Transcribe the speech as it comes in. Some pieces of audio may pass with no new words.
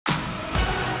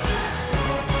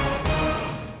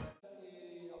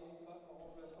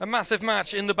A massive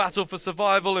match in the battle for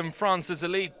survival in France's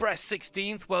elite. Brest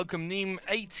 16th, welcome Nîmes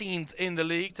 18th in the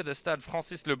league to the Stade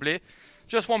Francis Leblay.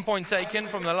 Just 1 point taken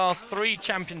from the last 3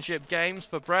 championship games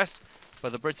for Brest,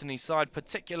 but the Brittany side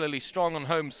particularly strong on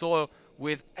home soil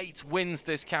with 8 wins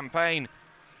this campaign.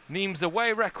 Nîmes'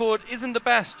 away record isn't the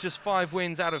best, just 5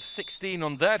 wins out of 16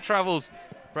 on their travels.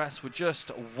 Brest with just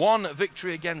 1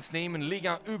 victory against Nîmes in Ligue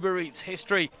 1 Uber Eats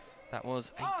history. That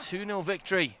was a 2-0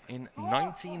 victory in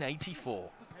 1984.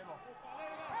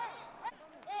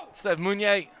 Steve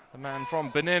Mounier, the man from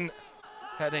Benin,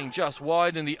 heading just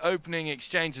wide in the opening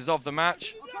exchanges of the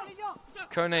match.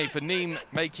 KONE for Nîmes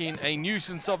making a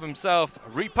nuisance of himself.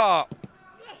 RIPART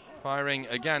firing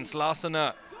against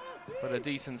LARSONNEUR, but a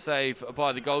decent save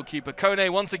by the goalkeeper.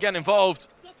 KONE once again involved,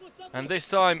 and this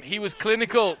time he was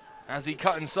clinical as he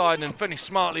cut inside and finished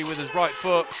smartly with his right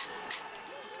foot.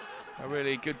 A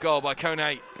really good goal by KONE.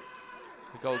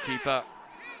 The goalkeeper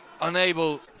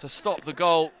unable to stop the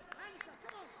goal.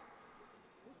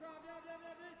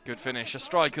 Good finish, a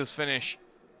striker's finish,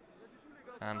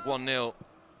 and 1-0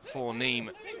 for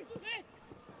Nîmes.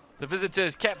 The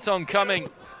visitors kept on coming.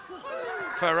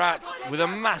 Ferrat with a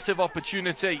massive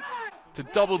opportunity to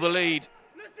double the lead.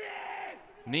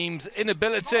 Nîmes'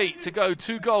 inability to go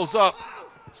 2 goals up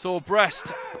saw Brest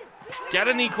get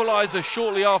an equaliser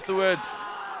shortly afterwards.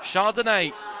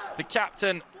 Chardonnet, the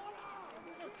captain,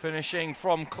 finishing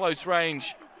from close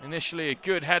range. Initially a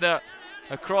good header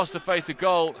across the face of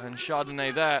goal, and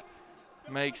Chardonnet there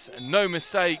makes no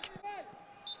mistake.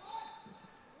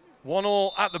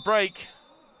 1-1 at the break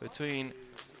between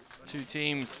 2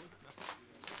 teams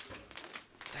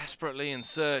desperately in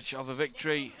search of a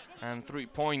victory and 3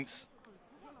 points.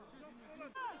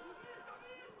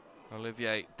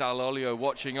 Olivier Dall'Olio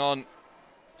watching on.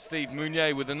 Steve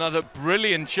Mounier with another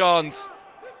brilliant chance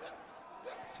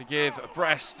to give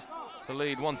Brest the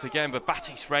lead once again, but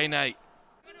Baptiste REYNET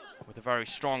with a very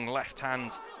strong left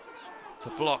hand to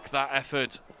block that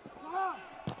effort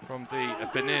from the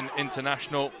Benin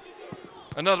international.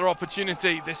 Another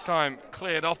opportunity, this time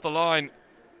cleared off the line.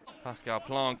 Pascal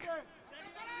Planck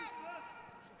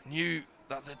knew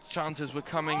that the chances were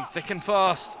coming thick and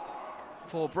fast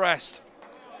for Brest,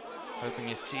 hoping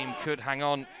his team could hang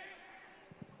on.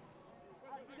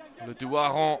 Le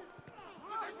Douaron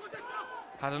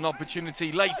had an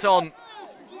opportunity late on,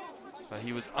 but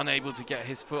he was unable to get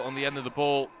his foot on the end of the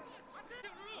ball.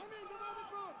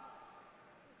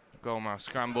 Goalmouth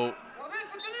scramble,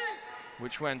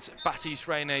 which went Baptiste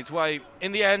REYNET's way.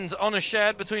 In the end, honour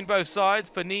shared between both sides.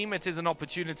 For Nîmes, it is an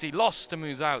opportunity lost to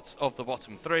move out of the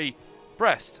bottom 3.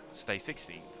 Brest stay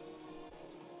 16th.